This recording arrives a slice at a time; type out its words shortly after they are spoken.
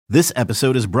This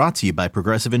episode is brought to you by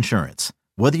Progressive Insurance.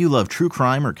 Whether you love true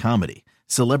crime or comedy,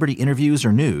 celebrity interviews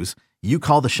or news, you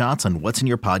call the shots on what's in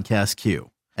your podcast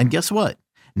queue. And guess what?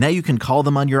 Now you can call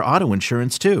them on your auto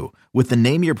insurance too with the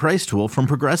Name Your Price tool from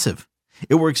Progressive.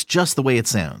 It works just the way it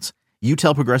sounds. You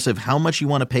tell Progressive how much you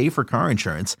want to pay for car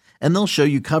insurance, and they'll show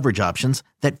you coverage options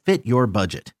that fit your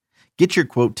budget. Get your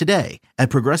quote today at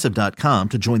Progressive.com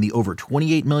to join the over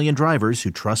 28 million drivers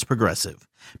who trust Progressive.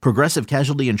 Progressive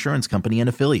Casualty Insurance Company and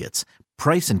Affiliates.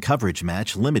 Price and coverage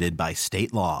match limited by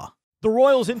state law. The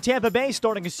Royals in Tampa Bay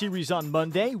starting a series on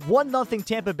Monday. 1-0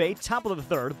 Tampa Bay, top of the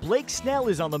third. Blake Snell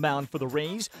is on the mound for the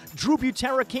Rays. Drew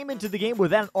Butera came into the game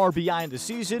without an RBI in the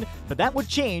season, but that would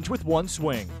change with one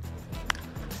swing.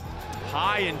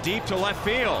 High and deep to left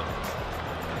field.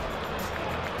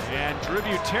 And Drew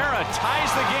Butera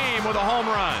ties the game with a home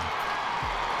run.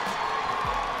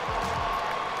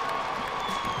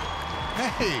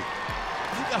 Hey,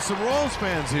 you got some Royals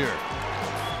fans here.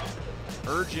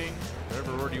 Urging,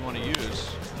 whatever word you want to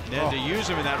use, Ned to use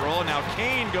him in that role. Now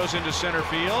Kane goes into center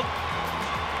field.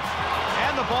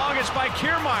 And the ball gets by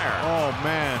Kiermaier. Oh,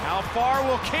 man. How far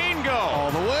will Kane go?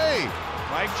 All the way.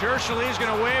 Mike Jirschele is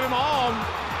going to wave him home.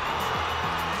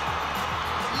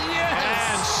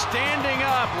 Yes! And standing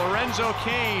up, Lorenzo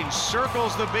Cain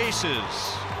circles the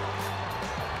bases.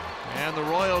 And the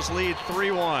Royals lead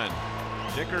 3-1.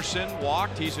 Dickerson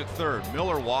walked, he's at third.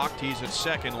 Miller walked, he's at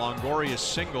second. Longoria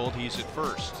singled, he's at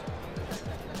first.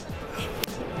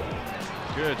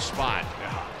 Good spot.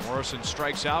 Morrison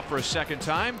strikes out for a second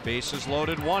time. Bases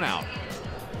loaded, one out.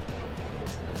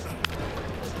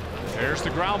 There's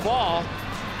the ground ball.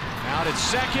 Out at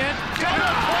second.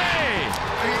 Double play!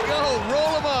 There you go.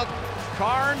 Roll him up.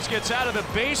 Carnes gets out of the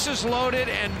bases loaded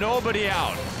and nobody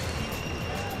out.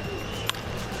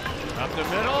 Up the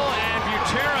middle, and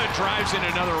Butera drives in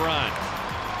another run.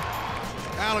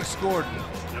 Alex Gordon,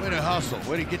 way to hustle.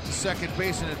 Way to get to second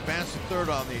base and advance to third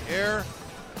on the air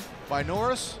by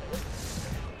Norris.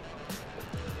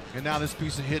 And now this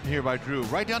piece of hitting here by Drew.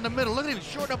 Right down the middle. Look at him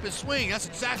short up his swing. That's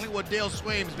exactly what Dale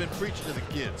Swaim has been preaching to the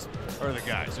kids. Or the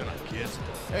guys. They're not kids.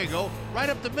 There you go. Right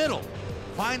up the middle.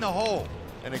 Find the hole.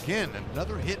 And again,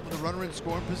 another hit with a runner in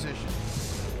scoring position.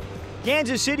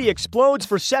 Kansas City explodes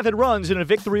for 7 runs in a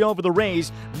victory over the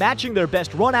Rays, matching their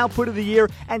best run output of the year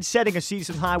and setting a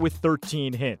season high with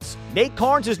 13 hits. Nate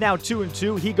Karns is now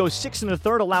 2-2. He goes 6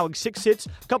 1/3, allowing 6 hits,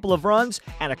 a couple of runs,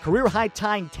 and a career-high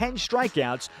tying 10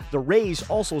 strikeouts. The Rays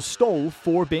also stole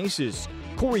 4 bases.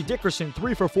 Corey Dickerson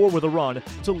 3 for 4 with a run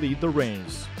to lead the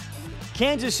Rays.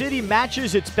 Kansas City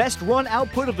matches its best run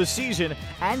output of the season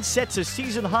and sets a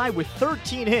season high with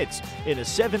 13 hits in a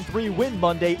 7-3 win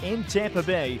Monday in Tampa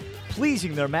Bay,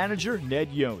 pleasing their manager,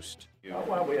 Ned Yost.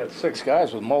 Well, we had 6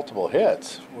 guys with multiple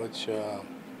hits, which,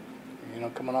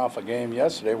 coming off a game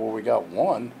yesterday where we got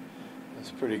 1, it's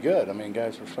pretty good. I mean,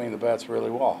 guys were swinging the bats really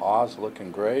well. Haas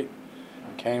looking great.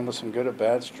 Kane with some good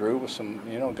at-bats. Drew with some,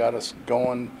 got us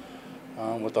going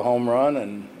with the home run,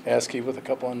 and Esky with a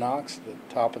couple of knocks at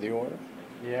the top of the order.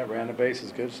 Yeah, ran the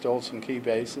bases good, stole some key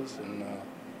bases, and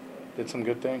did some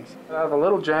good things. I have a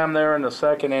little jam there in the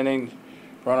second inning.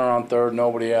 Runner on third,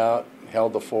 nobody out,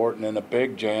 held the fort, and then a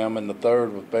big jam in the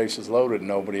third with bases loaded,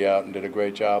 nobody out, and did a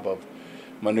great job of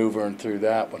maneuvering through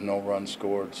that with no runs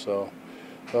scored. So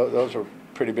those were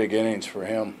pretty big innings for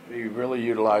him. He really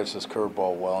utilized his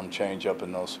curveball well and changeup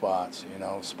in those spots.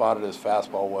 Spotted his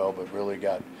fastball well, but really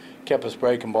kept his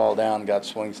breaking ball down, got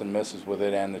swings and misses with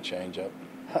it and the changeup.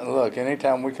 Look,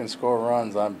 anytime we can score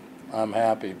runs, I'm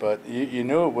happy. But you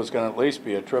knew it was going to at least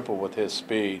be a triple with his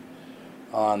speed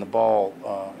on the ball.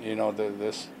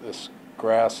 This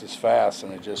grass is fast,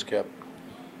 and it just kept,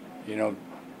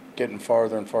 getting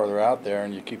farther and farther out there,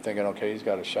 and you keep thinking, okay, he's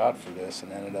got a shot for this,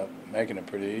 and ended up making it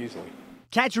pretty easily.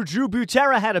 Catcher Drew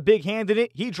Butera had a big hand in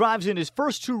it. He drives in his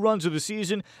first 2 runs of the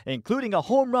season, including a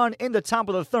home run in the top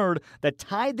of the third that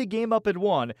tied the game up at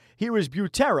 1. Here is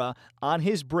Butera on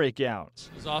his breakout.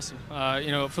 It was awesome.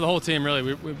 For the whole team,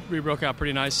 really, we broke out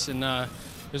pretty nice, and it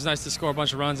was nice to score a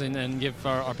bunch of runs and give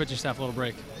our pitching staff a little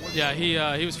break. Yeah,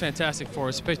 he was fantastic for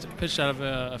us. Pitched out of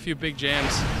a few big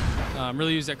jams.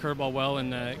 Really used that curveball well,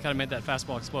 and kind of made that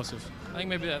fastball explosive. I think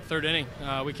maybe that third inning,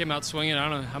 we came out swinging. I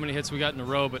don't know how many hits we got in a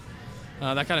row, but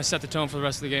that kind of set the tone for the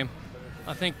rest of the game.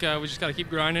 I think we just got to keep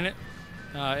grinding it.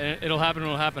 It'll happen.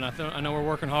 I know we're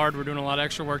working hard. We're doing a lot of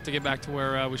extra work to get back to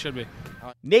where we should be.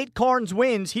 Nate Karns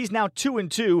wins. He's now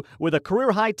 2-2 with a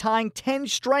career-high tying 10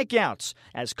 strikeouts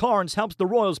as Karns helps the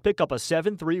Royals pick up a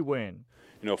 7-3 win.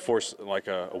 Force like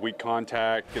a weak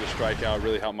contact, get a strikeout,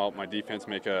 really help out my defense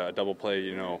make a double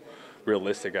play,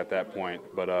 realistic at that point.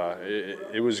 But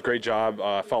it was a great job.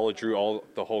 I followed Drew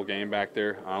the whole game back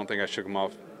there. I don't think I shook him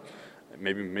off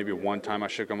Maybe one time I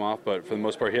shook him off, but for the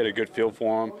most part, he had a good feel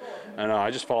for him, and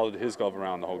I just followed his glove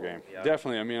around the whole game. Yeah.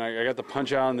 Definitely. I mean, I got the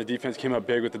punch out, and the defense came up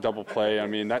big with the double play. I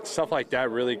mean, that stuff like that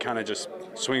really kind of just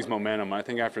swings momentum. I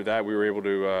think after that, we were able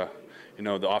to.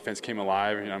 The offense came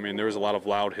alive. I mean, there was a lot of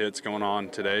loud hits going on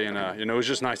today, and it was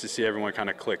just nice to see everyone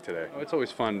kind of click today. It's always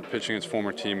fun pitching against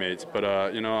former teammates, but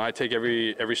I take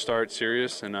every start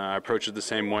serious, and I approach it the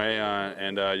same way.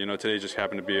 Today just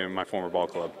happened to be in my former ball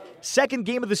club. Second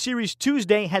game of the series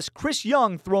Tuesday has Chris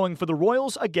Young throwing for the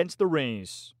Royals against the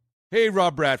Rays. Hey,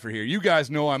 Rob Bradford here. You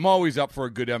guys know I'm always up for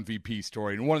a good MVP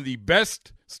story, and one of the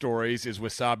best stories is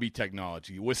Wasabi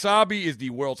Technology. Wasabi is the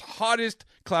world's hottest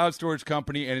cloud storage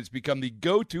company, and it's become the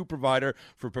go-to provider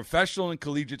for professional and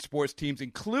collegiate sports teams,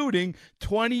 including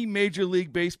 20 Major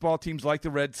League Baseball teams like the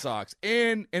Red Sox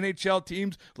and NHL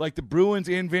teams like the Bruins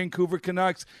and Vancouver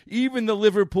Canucks. Even the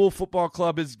Liverpool Football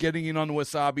Club is getting in on the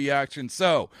Wasabi action.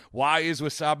 So, why is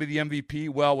Wasabi the MVP?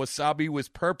 Well, Wasabi was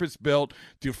purpose-built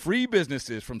to free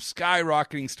businesses from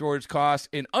skyrocketing storage costs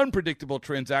and unpredictable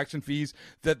transaction fees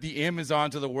that the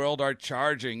Amazons of the world are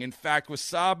charging. In fact,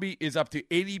 Wasabi is up to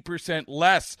 80%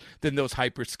 less than those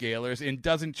hyperscalers and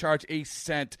doesn't charge a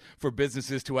cent for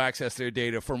businesses to access their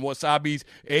data. From Wasabi's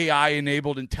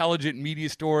AI-enabled intelligent media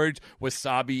storage,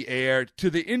 Wasabi Air,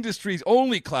 to the industry's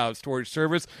only cloud storage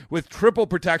service with triple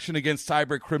protection against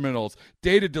cyber criminals,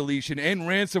 data deletion, and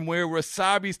ransomware,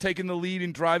 Wasabi's taken the lead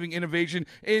in driving innovation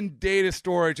in data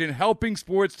storage and helping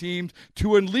sports teams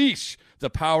to unleash the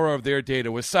power of their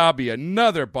data. Wasabi,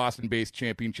 another Boston-based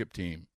championship team.